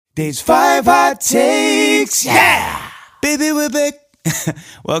Dave's 5 Hot Takes. Yeah! Baby, we're back.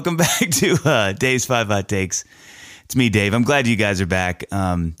 Welcome back to Dave's 5 Hot Takes. It's me, Dave. I'm glad you guys are back.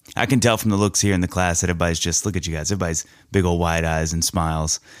 I can tell from the looks here in the class that everybody's just, look at you guys. Everybody's big old wide eyes and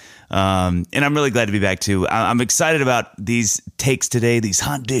smiles. And I'm really glad to be back, too. I'm excited about these takes today, these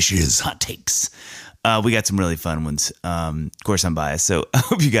hot dishes, hot takes. We got some really fun ones. Of course, I'm biased, so I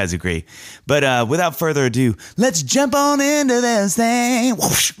hope you guys agree. But without further ado, let's jump on into this thing.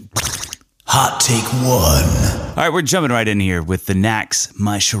 Whoosh. Hot take one. All right, we're jumping right in here with the Knacks,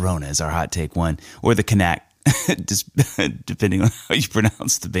 My Sharona is our hot take one, or the Knacks, just depending on how you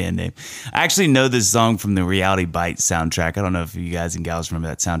pronounce the band name. I actually know this song from the Reality Bites soundtrack. I don't know if you guys and gals remember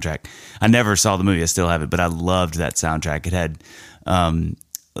that soundtrack. I never saw the movie. I still have it, but I loved that soundtrack. It had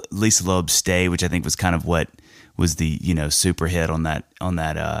Lisa Loeb's Stay, which I think was kind of what was the, super hit on that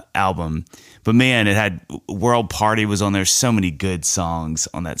album. But man, it had World Party was on there. So many good songs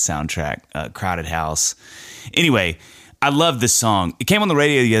on that soundtrack. Crowded House. Anyway, I love this song. It came on the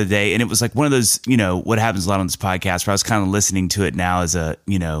radio the other day, and it was like one of those, what happens a lot on this podcast, where I was kind of listening to it now as a,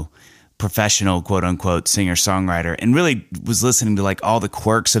 professional, quote unquote, singer-songwriter, and really was listening to like all the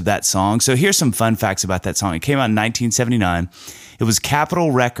quirks of that song. So here's some fun facts about that song. It came out in 1979. It was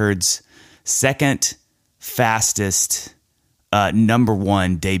Capitol Records' second fastest number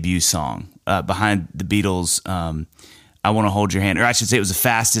one debut song, behind the Beatles' I Want to Hold Your Hand. Or I should say it was the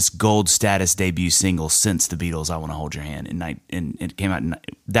fastest gold status debut single since the Beatles' I Want to Hold Your Hand. And it came out.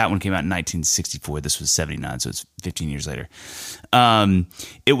 That one came out in 1964. This was 79, so it's 15 years later.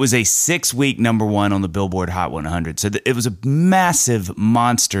 It was a 6-week number one on the Billboard Hot 100. So it was a massive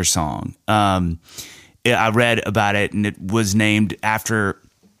monster song. I read about it, and it was named after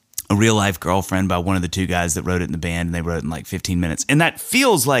a real-life girlfriend by one of the two guys that wrote it in the band, and they wrote it in like 15 minutes. And that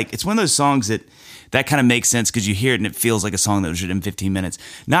feels like, it's one of those songs that kind of makes sense because you hear it and it feels like a song that was written in 15 minutes.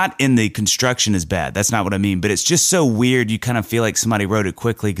 Not in the construction is bad. That's not what I mean. But it's just so weird. You kind of feel like somebody wrote it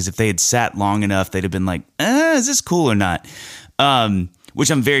quickly because if they had sat long enough, they'd have been like, is this cool or not? Which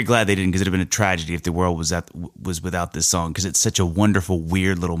I'm very glad they didn't, because it would have been a tragedy if the world was without this song, because it's such a wonderful,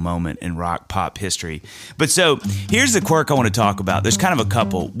 weird little moment in rock pop history. But so here's the quirk I want to talk about. There's kind of a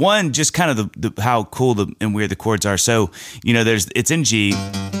couple. One, just kind of the how cool and weird the chords are. So, it's in G.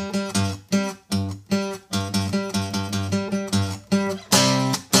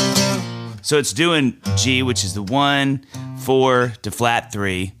 So it's doing G, which is the 1, 4 to flat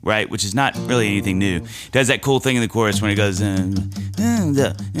 3, right? Which is not really anything new. It does that cool thing in the chorus when it goes, I'ma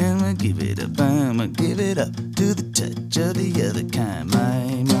give it up, I'ma give it up to the touch of the other kind.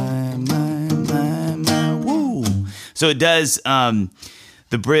 My, woo. So it does,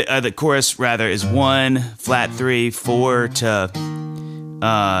 the chorus rather is 1, flat 3, 4 to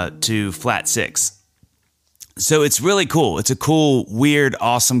flat 6. So it's really cool. It's a cool, weird,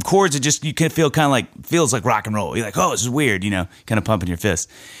 awesome chords. It just, you can feel kind of like, feels like rock and roll. You're like, oh, this is weird, kind of pumping your fist.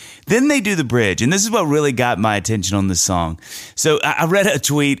 Then they do the bridge, and this is what really got my attention on this song. So I read a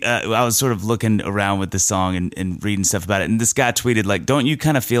tweet. I was sort of looking around with the song and reading stuff about it, and this guy tweeted, like, don't you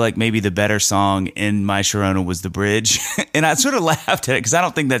kind of feel like maybe the better song in My Sharona was the bridge? And I sort of laughed at it, because I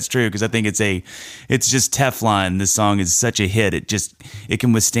don't think that's true, because I think it's just Teflon. This song is such a hit. It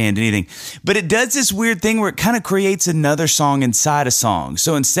can withstand anything. But it does this weird thing where it kind of creates another song inside a song.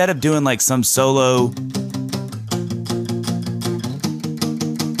 So instead of doing like some solo...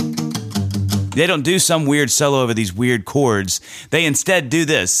 They don't do some weird solo over these weird chords. They instead do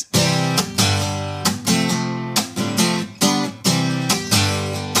this.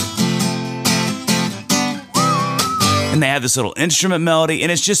 And they have this little instrument melody,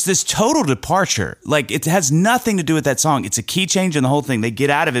 and it's just this total departure. Like, it has nothing to do with that song. It's a key change in the whole thing. They get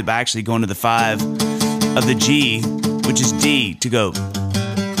out of it by actually going to the 5 of the G, which is D, to go.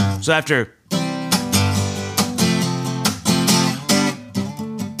 So after...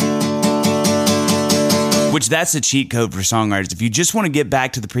 Which that's a cheat code for songwriters. If you just want to get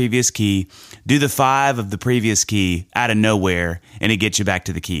back to the previous key, do the 5 of the previous key out of nowhere, and it gets you back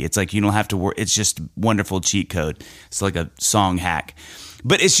to the key. It's like you don't have to work. It's just wonderful cheat code. It's like a song hack.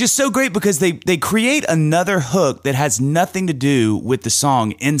 But it's just so great because they create another hook that has nothing to do with the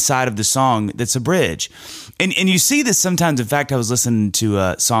song inside of the song that's a bridge. And you see this sometimes. In fact, I was listening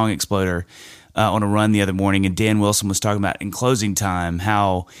to Song Exploder on a run the other morning, and Dan Wilson was talking about in Closing Time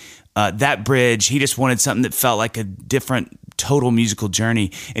how... that bridge, he just wanted something that felt like a different total musical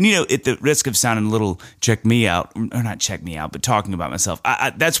journey. And, at the risk of sounding a little check me out, or not check me out, but talking about myself,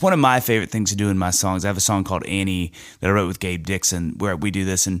 that's one of my favorite things to do in my songs. I have a song called Annie that I wrote with Gabe Dixon where we do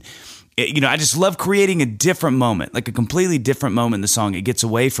this. And I just love creating a different moment, like a completely different moment in the song. It gets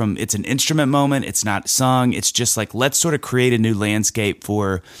away from, it's an instrument moment. It's not sung. It's just like, let's sort of create a new landscape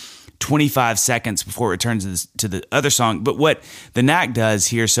for 25 seconds before it returns to the other song. But what the Knack does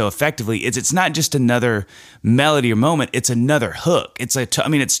here so effectively is it's not just another melody or moment, it's another hook. It's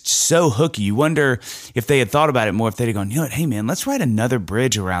it's so hooky. You wonder if they had thought about it more, if they'd have gone, hey man, let's write another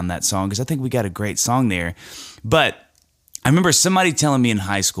bridge around that song, because I think we got a great song there. But I remember somebody telling me in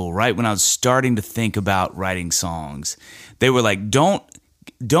high school, right when I was starting to think about writing songs, they were like, don't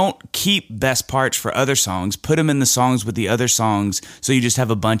keep best parts for other songs. Put them in the songs with the other songs, so you just have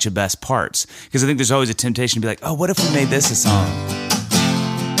a bunch of best parts. Because I think there's always a temptation to be like, oh, what if we made this a song?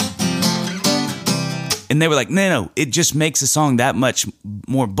 And they were like, no, it just makes a song that much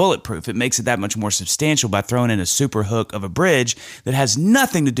more bulletproof. It makes it that much more substantial by throwing in a super hook of a bridge that has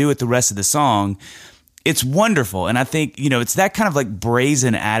nothing to do with the rest of the song. It's wonderful. And I think, it's that kind of like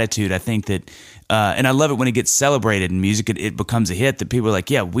brazen attitude, I think that, and I love it when it gets celebrated in music, it becomes a hit, that people are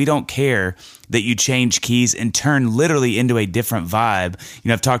like, yeah, we don't care that you change keys and turn literally into a different vibe.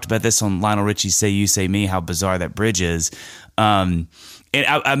 I've talked about this on Lionel Richie's Say You, Say Me, how bizarre that bridge is. And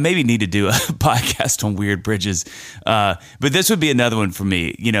I maybe need to do a podcast on weird bridges. But this would be another one for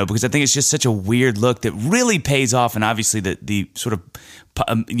me, because I think it's just such a weird look that really pays off. And obviously the sort of,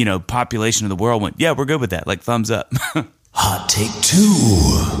 population of the world went, yeah, we're good with that. Like, thumbs up. Hot take two.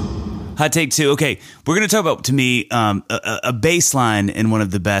 Hot take two. Okay, we're going to talk about, to me, a bass line in one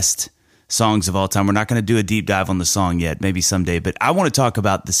of the best songs of all time. We're not going to do a deep dive on the song yet, maybe someday, but I want to talk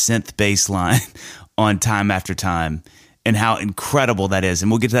about the synth bass line on Time After Time and how incredible that is. And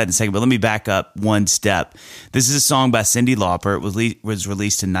we'll get to that in a second, but let me back up one step. This is a song by Cyndi Lauper. It was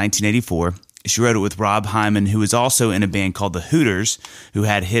released in 1984. She wrote it with Rob Hyman, who was also in a band called the Hooters, who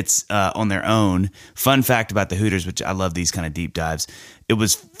had hits on their own. Fun fact about the Hooters, which I love these kind of deep dives. It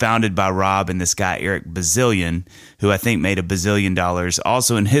was founded by Rob and this guy, Eric Bazillion, who I think made $1 billion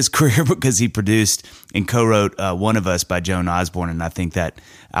also in his career because he produced and co-wrote One of Us by Joan Osborne. And I think that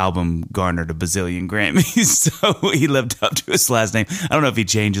album garnered $1 billion Grammys. So he lived up to his last name. I don't know if he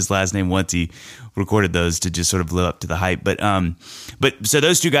changed his last name once he recorded those to just sort of live up to the hype. But so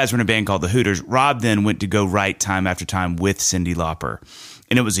those two guys were in a band called the Hooters. Rob then went to go write Time After Time with Cyndi Lauper.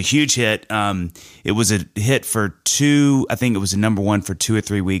 And it was a huge hit. It was a hit for I think it was a number one for 2 or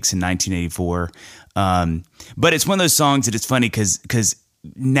 3 weeks in 1984. But it's one of those songs that it's funny because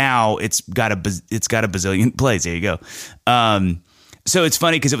now it's got a bazillion plays. There you go. So it's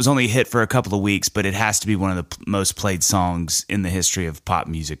funny because it was only a hit for a couple of weeks, but it has to be one of the most played songs in the history of pop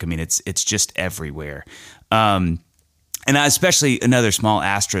music. I mean, it's just everywhere. And especially another small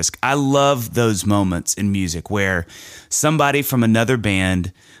asterisk, I love those moments in music where somebody from another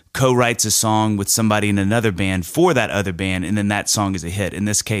band co-writes a song with somebody in another band for that other band, and then that song is a hit. In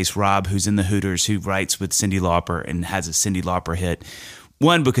this case, Rob, who's in the Hooters, who writes with Cyndi Lauper and has a Cyndi Lauper hit.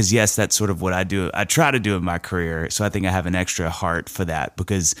 One, because yes, that's sort of what I do. I try to do in my career, so I think I have an extra heart for that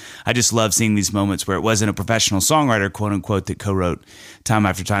because I just love seeing these moments where it wasn't a professional songwriter, quote unquote, that co-wrote Time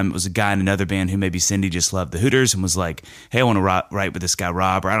After Time. It was a guy in another band who maybe Cyndi just loved the Hooters and was like, hey, I want to write with this guy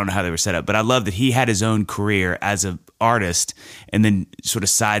Rob, or I don't know how they were set up, but I love that he had his own career as an artist and then sort of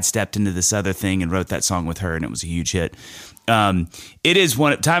sidestepped into this other thing and wrote that song with her, and it was a huge hit. It is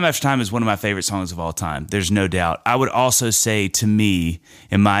Time After Time is one of my favorite songs of all time. There's no doubt. I would also say, to me,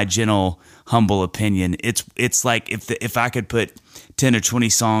 in my gentle, humble opinion, it's like if I could put 10 or 20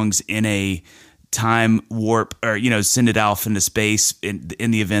 songs in a time warp, or send it off into space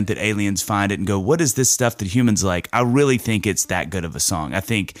in the event that aliens find it and go, what is this stuff that humans like? I really think it's that good of a song. I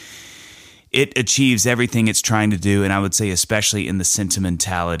think it achieves everything it's trying to do, and I would say especially in the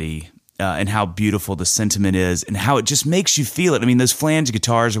sentimentality. And how beautiful the sentiment is and how it just makes you feel it. I mean, those flange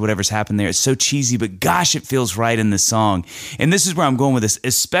guitars or whatever's happened there, it's so cheesy, but gosh, it feels right in this song. And this is where I'm going with this,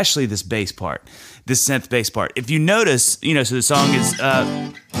 especially this bass part, this synth bass part. If you notice, so the song is,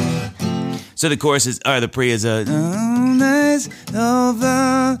 so the chorus is, or the pre is nice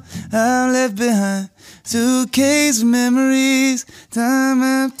over, I left behind. Suitcase of memories, time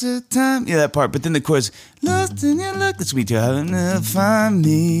after time. Yeah, that part. But then the chorus, lost in your look. That's me too. How to find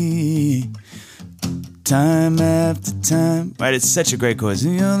me. Time after time. Right, it's such a great chorus.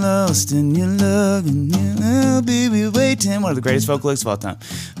 You're lost in your look, and you'll be waiting. One of the greatest vocalists of all time.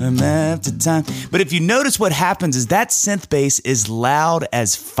 Time after time. But if you notice, what happens is that synth bass is loud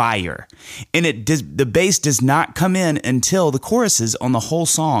as fire, and the bass does not come in until the choruses on the whole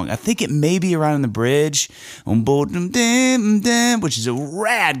song. I think it may be around in the bridge, which is a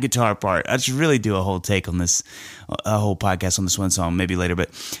rad guitar part. I should really do a whole take on this, a whole podcast on this one song, maybe later.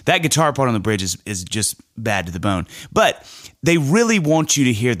 But that guitar part on the bridge is just bad to the bone. But they really want you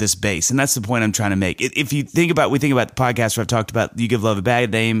to hear this bass, and that's the point I'm trying to make. If you think about, we think about the podcast where I've talked about You Give Love a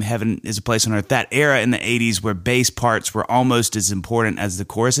Bad Name, Heaven is a Place on Earth, that era in the 80s where bass parts were almost as important as the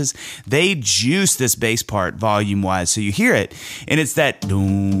choruses, they juice this bass part volume-wise, so you hear it, and it's that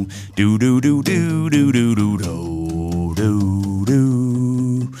do do do do do do do do do do do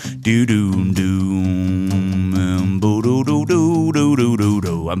do do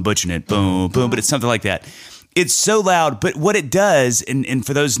do. I'm butchering it, boom, boom, but it's something like that. It's so loud, but what it does, and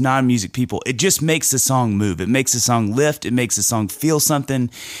for those non-music people, it just makes the song move. It makes the song lift. It makes the song feel something,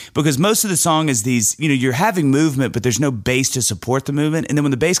 because most of the song is these, you're having movement, but there's no bass to support the movement. And then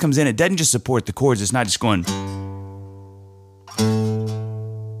when the bass comes in, it doesn't just support the chords. It's not just going.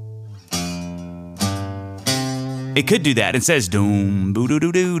 It could do that. It says doom boo doo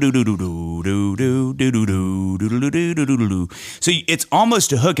doo doo doo doo doo doo doo doo doo doo doo doo doo doo doo. So it's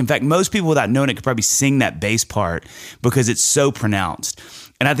almost a hook. In fact, most people without knowing it could probably sing that bass part because it's so pronounced.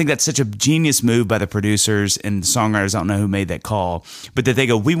 And I think that's such a genius move by the producers and the songwriters. I don't know who made that call, but that they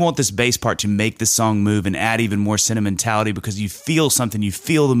go, we want this bass part to make the song move and add even more sentimentality, because you feel something, you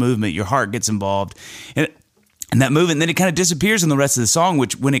feel the movement, your heart gets involved. And that movement, and then it kind of disappears in the rest of the song,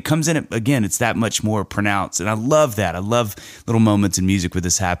 which when it comes in, again, it's that much more pronounced. And I love that. I love little moments in music where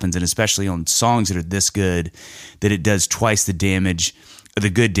this happens, and especially on songs that are this good, that it does twice the damage, or the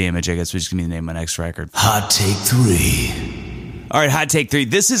good damage, I guess, which is going to be the name of my next record. Hot Take 3. All right, Hot Take 3.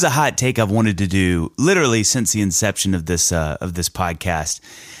 This is a hot take I've wanted to do literally since the inception of this podcast.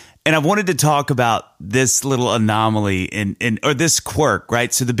 And I wanted to talk about this little anomaly or this quirk,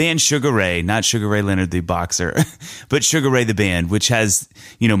 right? So the band Sugar Ray, not Sugar Ray Leonard, the boxer, but Sugar Ray the band, which has,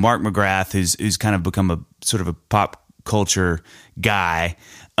 Mark McGrath, who's kind of become a sort of a pop culture guy,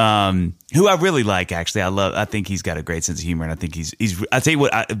 who I really like, actually. I think he's got a great sense of humor, and I think I tell you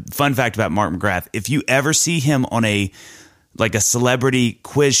what, fun fact about Mark McGrath, if you ever see him on a celebrity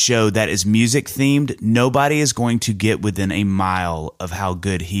quiz show that is music themed, nobody is going to get within a mile of how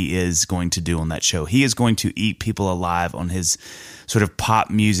good he is going to do on that show. He is going to eat people alive on his sort of pop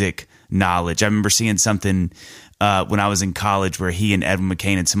music knowledge. I remember seeing something when I was in college where he and Edwin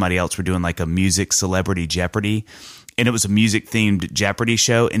McCain and somebody else were doing like a music celebrity Jeopardy. And it was a music-themed Jeopardy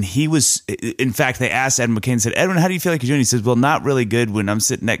show. And he was, in fact, they asked Edwin McCain, said, Edwin, how do you feel like you're doing? He says, well, not really good when I'm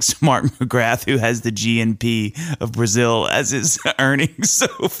sitting next to Mark McGrath, who has the GNP of Brazil as his earnings so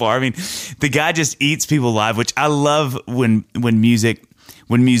far. I mean, the guy just eats people alive, which I love when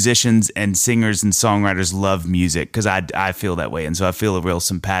musicians and singers and songwriters love music, because I feel that way. And so I feel a real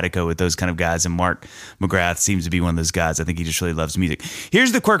simpatico with those kind of guys. And Mark McGrath seems to be one of those guys. I think he just really loves music.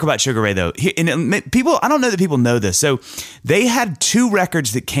 Here's the quirk about Sugar Ray, though. People, I don't know that people know this. So they had 2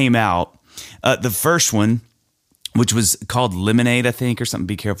 records that came out. The first one, which was called Lemonade, I think, or something.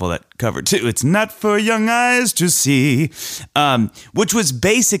 Be careful of that cover, too. It's not for young eyes to see, which was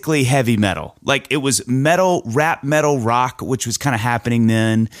basically heavy metal. Like, it was metal, rap metal, rock, which was kind of happening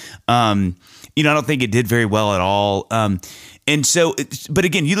then. I don't think it did very well at all. And so, but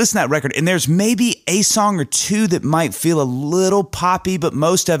again, you listen to that record, and there's maybe a song or two that might feel a little poppy, but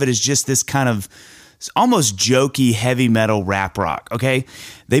most of it is just this kind of almost jokey heavy metal rap rock, okay?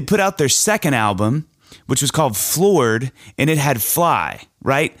 They put out their second album, which was called Floored, and it had Fly,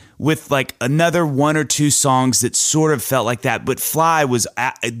 right? With like another 1 or 2 songs that sort of felt like that, but Fly was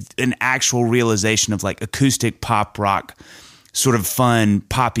an actual realization of like acoustic pop rock, sort of fun,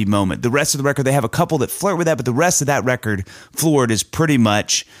 poppy moment. The rest of the record, they have a couple that flirt with that, but the rest of that record, Floored, is pretty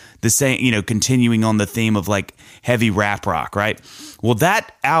much the same, continuing on the theme of like heavy rap rock, right? Well,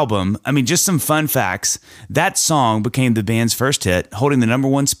 that album, I mean, just some fun facts. That song became the band's first hit, holding the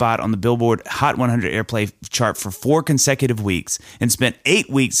 #1 spot on the Billboard Hot 100 Airplay chart for 4 consecutive weeks, and spent 8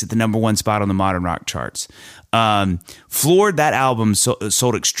 weeks at the #1 spot on the modern rock charts. Floored, that album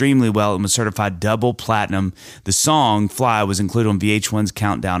sold extremely well and was certified double platinum. The song Fly was included on VH1's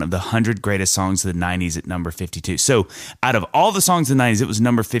countdown of the 100 greatest songs of the 90s at number 52. So out of all the songs of the 90s, it was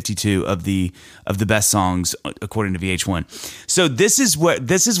number 52 of the best songs according to VH1. So this is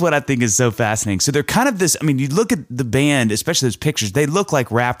what I think is so fascinating. So they're kind of this, I mean, you look at the band, especially those pictures, they look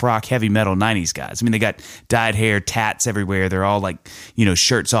like rap rock heavy metal 90s guys. I mean, they got dyed hair, tats everywhere. They're all like,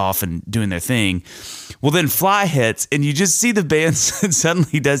 shirts off and doing their thing. Well, then Fly hits, and you just see the band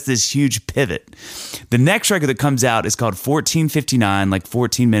suddenly does this huge pivot. The next record that comes out is called 14:59, like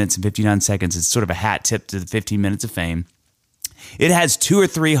 14 minutes and 59 seconds. It's sort of a hat tip to the 15 minutes of fame. It has 2 or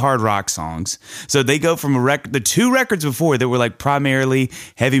 3 hard rock songs. So they go from the 2 records before that were like primarily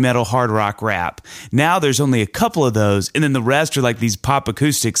heavy metal, hard rock, rap. Now there's only a couple of those, and then the rest are like these pop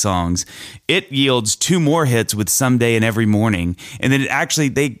acoustic songs. It yields 2 more hits with Someday and Every Morning. And then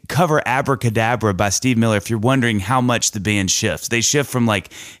they cover Abracadabra by Steve Miller, if you're wondering how much the band shifts. They shift from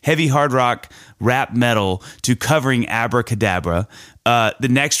like heavy hard rock, rap metal to covering Abracadabra. The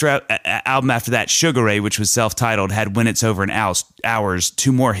next album after that, Sugar Ray, which was self-titled, had When It's Over in Hours,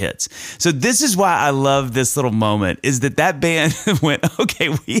 2 more hits. So this is why I love this little moment, is that band went, okay,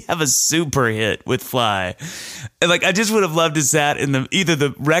 we have a super hit with Fly. And like, I just would have loved to sat in either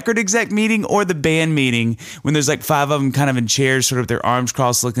the record exec meeting or the band meeting when there's like 5 of them kind of in chairs, sort of their arms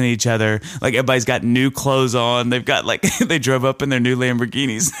crossed looking at each other. Like everybody's got new clothes on. They've got like, they drove up in their new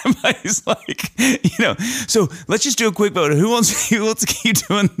Lamborghinis. Everybody's like, so let's just do a quick vote. Who wants to keep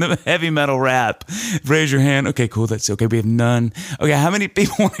doing the heavy metal rap? Raise your hand. Okay, cool. That's okay. We have none. Okay, how many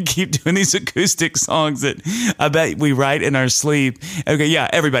people want to keep doing these acoustic songs that I bet we write in our sleep? Okay, yeah,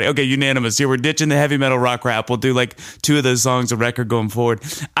 everybody. Okay, unanimous. Here, we're ditching the heavy metal rock rap. We'll do like 2 of those songs a record going forward.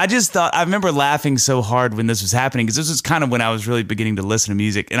 I remember laughing so hard when this was happening, because this was kind of when I was really beginning to listen to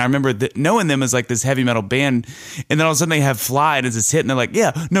music. And I remember knowing them as like this heavy metal band, and then all of a sudden they have Fly and it's this hit, and they're like,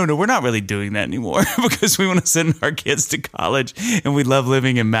 yeah, no, we're not really doing that anymore because we want to send our kids to college and we love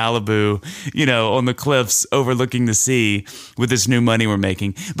living in Malibu, on the cliffs overlooking the sea with this new money we're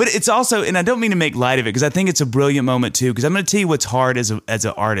making. But it's also, and I don't mean to make light of it, because I think it's a brilliant moment too, because I'm going to tell you what's hard as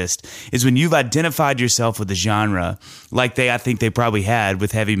an artist is when you've identified yourself with a genre like I think they probably had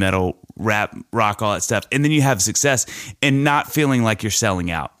with heavy metal, rap, rock, all that stuff, and then you have success and not feeling like you're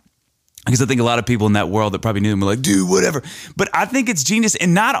selling out. Because I think a lot of people in that world that probably knew them were like, dude, whatever. But I think it's genius.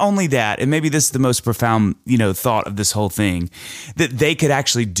 And not only that, and maybe this is the most profound, thought of this whole thing, that they could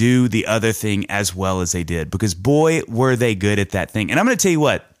actually do the other thing as well as they did. Because boy, were they good at that thing. And I'm going to tell you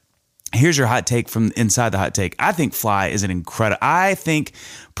what, here's your hot take from inside the hot take. I think Fly is I think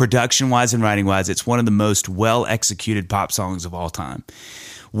production-wise and writing-wise, it's one of the most well-executed pop songs of all time.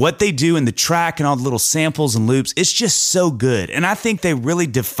 What they do in the track and all the little samples and loops, it's just so good. And I think they really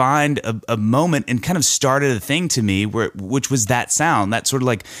defined a moment and kind of started a thing to me which was that sound, that sort of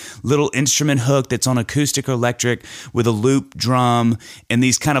like little instrument hook that's on acoustic or electric with a loop drum and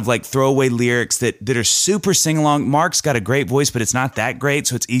these kind of like throwaway lyrics that are super sing-along. Mark's got a great voice, but it's not that great,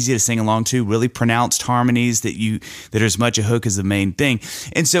 so it's easy to sing along to. Really pronounced harmonies that are as much a hook as the main thing.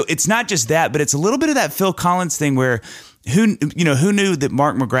 And so it's not just that, but it's a little bit of that Phil Collins thing where who knew that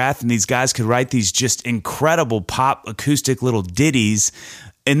Mark McGrath and these guys could write these just incredible pop acoustic little ditties,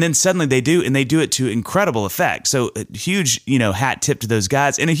 and then suddenly they do it to incredible effect. So a huge, hat tip to those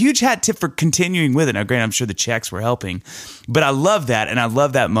guys, and a huge hat tip for continuing with it. Now, granted, I'm sure the checks were helping, but I love that, and I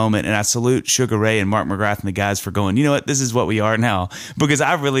love that moment, and I salute Sugar Ray and Mark McGrath and the guys for going, you know what, this is what we are now, because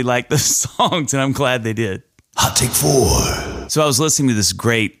I really like those songs, and I'm glad they did. Hot Take 4. So I was listening to this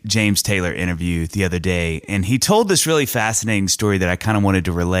great James Taylor interview the other day, and he told this really fascinating story that I kind of wanted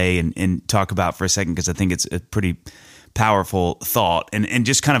to relay and talk about for a second, because I think it's a pretty powerful thought and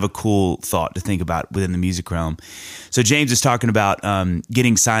just kind of a cool thought to think about within the music realm. So James is talking about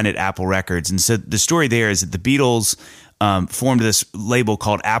getting signed at Apple Records. And so the story there is that the Beatles formed this label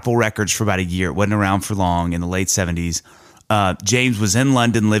called Apple Records for about a year. It wasn't around for long, in the late 70s. James was in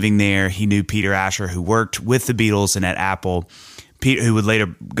London living there. He knew Peter Asher, who worked with the Beatles and at Apple, Peter, who would later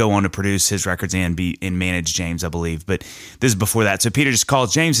go on to produce his records and manage James, I believe. But this is before that. So Peter just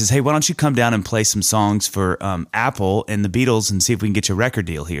calls James and says, hey, why don't you come down and play some songs for Apple and the Beatles and see if we can get you a record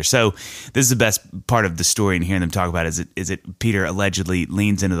deal here. So this is the best part of the story, and hearing them talk about it is it Peter allegedly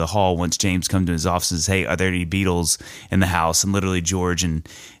leans into the hall once James comes to his office and says, hey, are there any Beatles in the house? And literally George and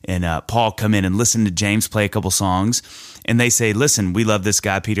Paul come in and listen to James play a couple songs. And they say, listen, we love this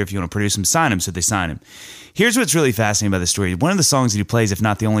guy, Peter. If you want to produce him, sign him. So they sign him. Here's what's really fascinating about the story. One of the songs that he plays, if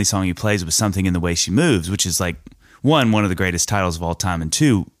not the only song he plays, was Something in the Way She Moves, which is like, one of the greatest titles of all time, and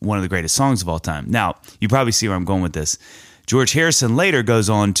 2, one of the greatest songs of all time. Now, you probably see where I'm going with this. George Harrison later goes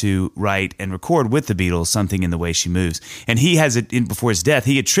on to write and record with the Beatles Something in the Way She Moves. And he has it, before his death,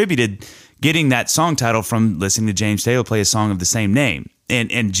 he attributed getting that song title from listening to James Taylor play a song of the same name.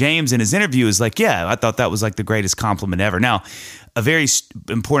 And James in his interview is like, yeah, I thought that was like the greatest compliment ever. Now, a very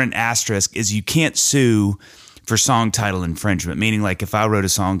important asterisk is you can't sue for song title infringement, meaning like if I wrote a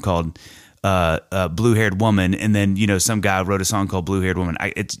song called Blue-Haired Woman and then, some guy wrote a song called Blue-Haired Woman,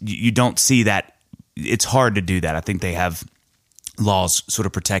 you don't see that. It's hard to do that. I think they have laws sort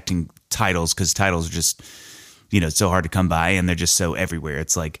of protecting titles because titles are just, it's so hard to come by and they're just so everywhere.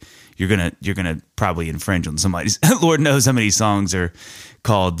 It's like you're gonna probably infringe on somebody's. Lord knows how many songs are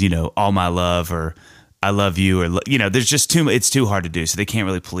called, All My Love or I love you, or, you know, there's just it's too hard to do. So they can't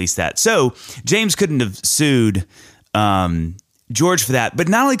really police that. So James couldn't have sued George for that. But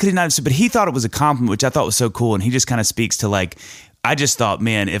not only could he not have sued, but he thought it was a compliment, which I thought was so cool. And he just kind of speaks to like, I just thought,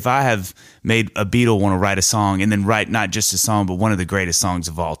 man, if I have made a Beatle want to write a song and then write not just a song, but one of the greatest songs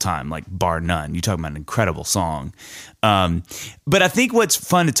of all time, like bar none, you're talking about an incredible song. But I think what's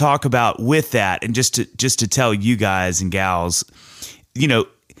fun to talk about with that, and just to tell you guys and gals, you know,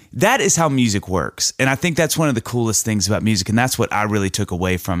 that is how music works. And I think that's one of the coolest things about music. And that's what I really took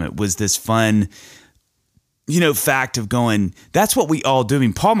away from it, was this fun, you know, fact of going, that's what we all do. I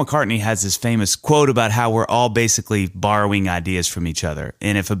mean, Paul McCartney has this famous quote about how we're all basically borrowing ideas from each other.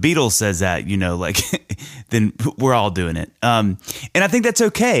 And if a Beatle says that, you know, like, then we're all doing it. And I think that's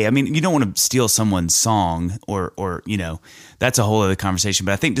okay. I mean, you don't want to steal someone's song or, you know, that's a whole other conversation.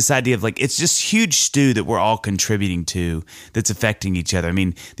 But I think this idea of like, it's just huge stew that we're all contributing to that's affecting each other. I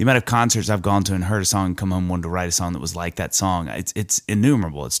mean, the amount of concerts I've gone to and heard a song and come home, wanted to write a song that was like that song. It's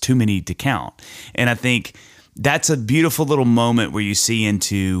innumerable. It's too many to count. And I think that's a beautiful little moment where you see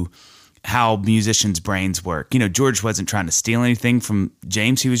into how musicians' brains work. You know, George wasn't trying to steal anything from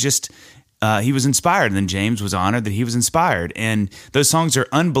James. He was just, he was inspired. And then James was honored that he was inspired. And those songs are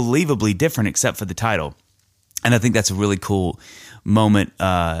unbelievably different except for the title. And I think that's a really cool moment,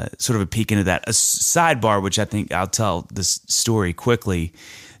 sort of a peek into that. A sidebar, which I think I'll tell this story quickly.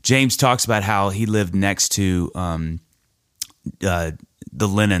 James talks about how he lived next to the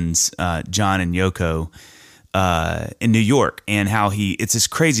Lennons, John and Yoko, in New York, and how it's this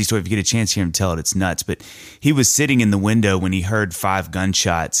crazy story. If you get a chance to hear him tell it, it's nuts. But he was sitting in the window when he heard 5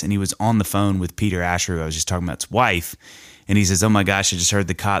 gunshots, and he was on the phone with Peter Asher, who I was just talking about's wife. And he says, oh my gosh, I just heard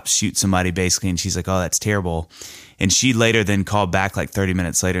the cops shoot somebody, basically. And she's like, oh, that's terrible. And she later then called back like 30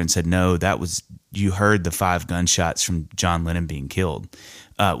 minutes later and said, no, you heard the 5 gunshots from John Lennon being killed,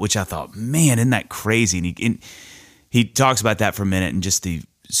 which I thought, man, isn't that crazy? And he talks about that for a minute, and just the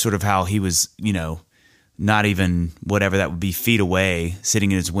sort of how he was, you know, not even whatever that would be feet away,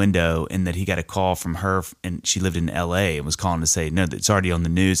 sitting in his window, and that he got a call from her, and she lived in LA, and was calling to say, no, it's already on the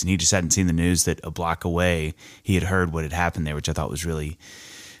news. And he just hadn't seen the news that a block away he had heard what had happened there, which I thought was really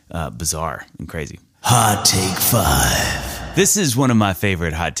bizarre and crazy. Hot Take 5. This is one of my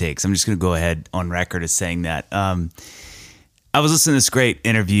favorite hot takes. I'm just going to go ahead on record as saying that. I was listening to this great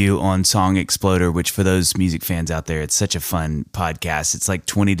interview on Song Exploder, which for those music fans out there, it's such a fun podcast. It's like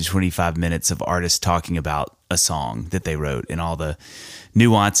 20 to 25 minutes of artists talking about a song that they wrote and all the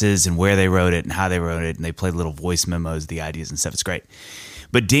nuances and where they wrote it and how they wrote it. And they play little voice memos, the ideas and stuff. It's great.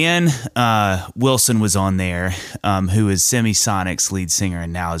 But Dan Wilson was on there, who is Semisonic's lead singer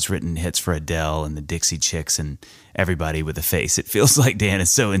and now has written hits for Adele and the Dixie Chicks and everybody with a face. It feels like Dan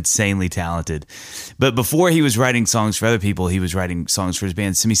is so insanely talented. But before he was writing songs for other people, he was writing songs for his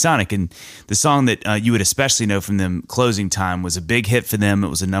band Semisonic. And the song that you would especially know from them, Closing Time, was a big hit for them. It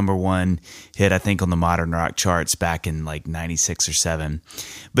was a #1 hit, I think, on the modern rock charts back in like 96 or 7.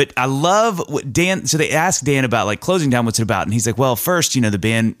 But I love what Dan, so they asked Dan about like Closing Time, what's it about? And he's like, well, first, you know, the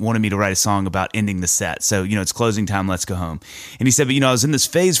band wanted me to write a song about ending the set. So, you know, it's closing time, let's go home. And he said, but, you know, I was in this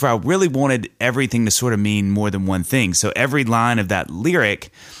phase where I really wanted everything to sort of mean more than one thing. So every line of that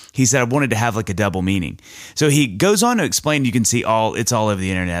lyric, he said, I wanted to have like a double meaning. So he goes on to explain, you can see it's all over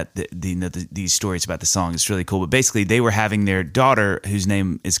the internet, these stories about the song. It's really cool. But basically they were having their daughter, whose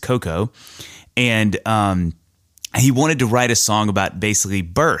name is Coco, and he wanted to write a song about basically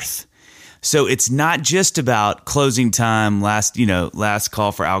birth. So it's not just about closing time, last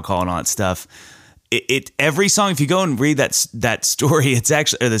call for alcohol and all that stuff. Every song, if you go and read that story, it's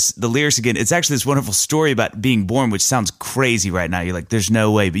actually, or the lyrics again, it's actually this wonderful story about being born, which sounds crazy right now. You're like, there's no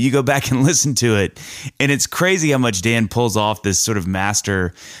way. But you go back and listen to it, and it's crazy how much Dan pulls off this sort of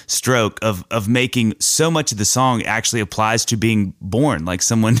master stroke of making so much of the song actually applies to being born, like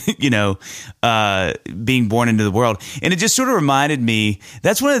someone, being born into the world. And it just sort of reminded me,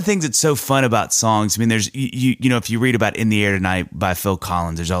 that's one of the things that's so fun about songs. I mean, there's, if you read about In the Air Tonight by Phil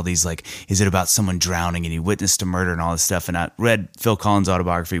Collins, there's all these like, is it about someone drowning and he witnessed a murder and all this stuff? And I read Phil Collins'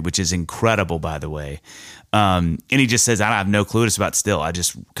 autobiography, which is incredible, by the way. And he just says, I have no clue what it's about still. I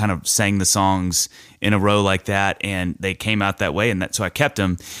just kind of sang the songs in a row like that, and they came out that way, and so I kept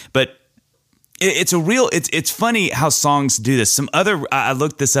them. But it's funny how songs do this. I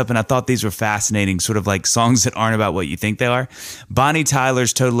looked this up and I thought these were fascinating, sort of like songs that aren't about what you think they are. Bonnie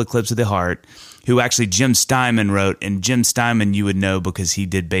Tyler's Total Eclipse of the Heart who actually Jim Steinman wrote. And Jim Steinman you would know because he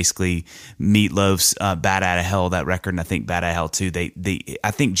did basically Meatloaf's Bat Outta Hell, that record, and I think Bat Outta Hell too.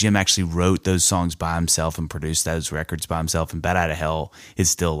 I think Jim actually wrote those songs by himself and produced those records by himself. And Bat Outta Hell is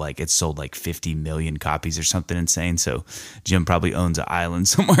still like, it's sold like 50 million copies or something insane. So Jim probably owns an island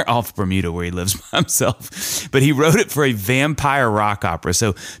somewhere off Bermuda where he lives by himself. But he wrote it for a vampire rock opera.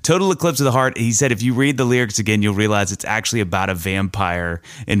 So Total Eclipse of the Heart, he said if you read the lyrics again, you'll realize it's actually about a vampire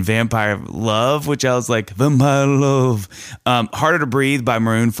and vampire love, which I was like, vampire love. Harder to Breathe by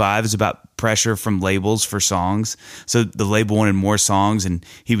Maroon 5 is about pressure from labels for songs. So the label wanted more songs and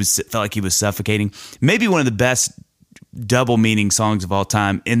felt like he was suffocating. Maybe one of the best double meaning songs of all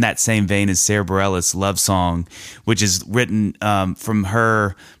time in that same vein is Sarah Bareilles' Love Song, which is written from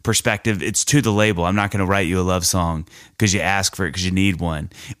her perspective. It's to the label. I'm not going to write you a love song because you ask for it because you need one,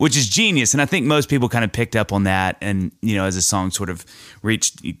 which is genius. And I think most people kind of picked up on that. And, as a song sort of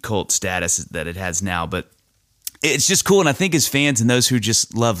reached cult status that it has now. But it's just cool. And I think as fans and those who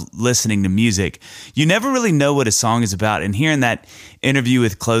just love listening to music, you never really know what a song is about. And hearing that interview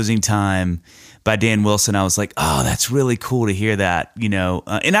with Closing Time by Dan Wilson, I was like, oh, that's really cool to hear that,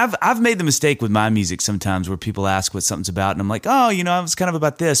 And I've made the mistake with my music sometimes where people ask what something's about, and I'm like, oh, I was kind of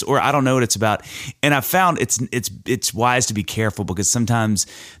about this, or I don't know what it's about. And I found it's wise to be careful because sometimes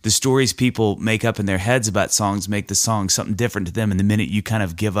the stories people make up in their heads about songs make the song something different to them. And the minute you kind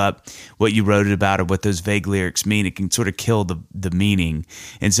of give up what you wrote it about or what those vague lyrics mean, it can sort of kill the meaning.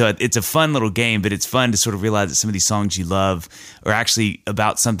 And so it's a fun little game, but it's fun to sort of realize that some of these songs you love are actually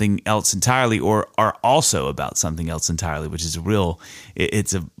about something else entirely, or are also about something else entirely, which is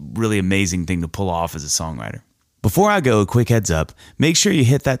it's a really amazing thing to pull off as a songwriter. Before I go, a quick heads up, make sure you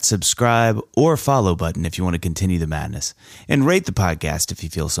hit that subscribe or follow button if you want to continue the madness, and rate the podcast if you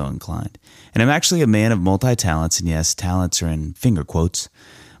feel so inclined. And I'm actually a man of multi-talents, and yes, talents are in finger quotes,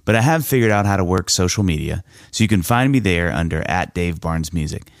 but I have figured out how to work social media, so you can find me there under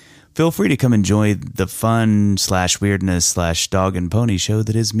 @DaveBarnesMusic. Feel free to come enjoy the fun / weirdness / dog and pony show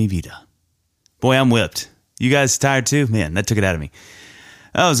that is Mi Vida. Boy, I'm whipped. You guys tired too? Man, that took it out of me.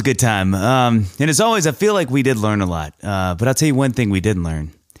 That was a good time. And as always, I feel like we did learn a lot. But I'll tell you one thing we didn't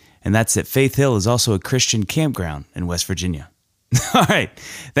learn, and that's that Faith Hill is also a Christian campground in West Virginia. All right.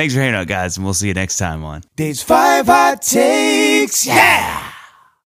 Thanks for hanging out, guys, and we'll see you next time on Dave's 5 Hot Takes. Yeah!